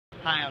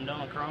Hi, I'm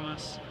Dillon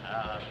Cromes.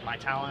 My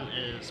talent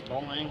is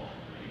bowling.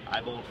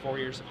 I bowled 4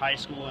 years of high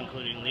school,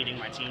 including leading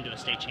my team to a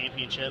state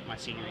championship my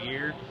senior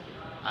year.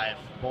 I've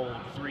bowled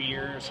 3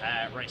 years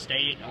at Wright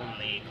State on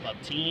the club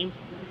team.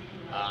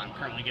 I'm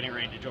currently getting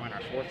ready to join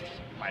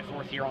my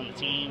fourth year on the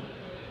team.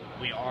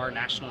 We are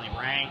nationally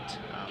ranked.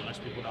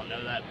 Most people don't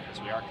know that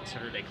because we are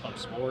considered a club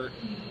sport.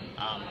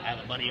 I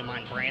have a buddy of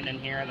mine, Brandon,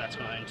 here that's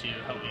going to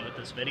help me with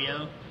this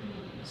video.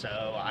 So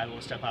I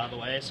will step out of the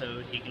way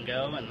so he can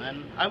go, and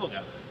then I will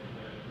go.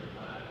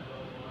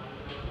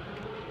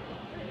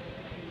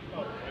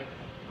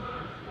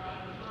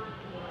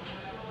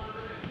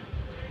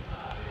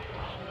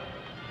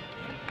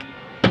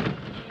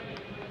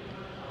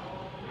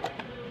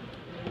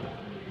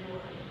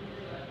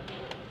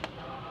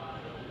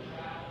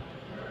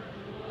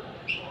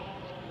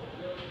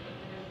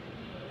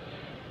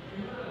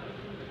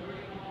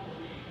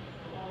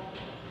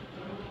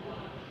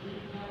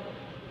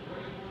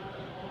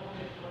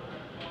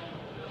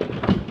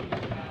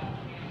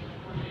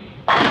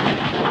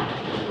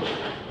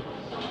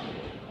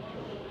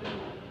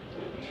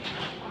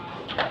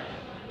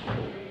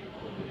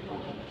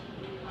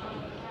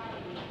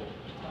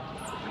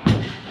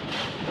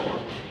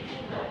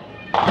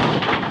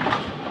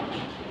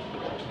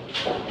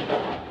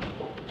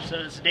 So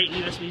as the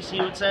Dayton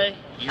USBC would say,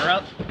 you're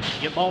up,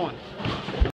 get bowling.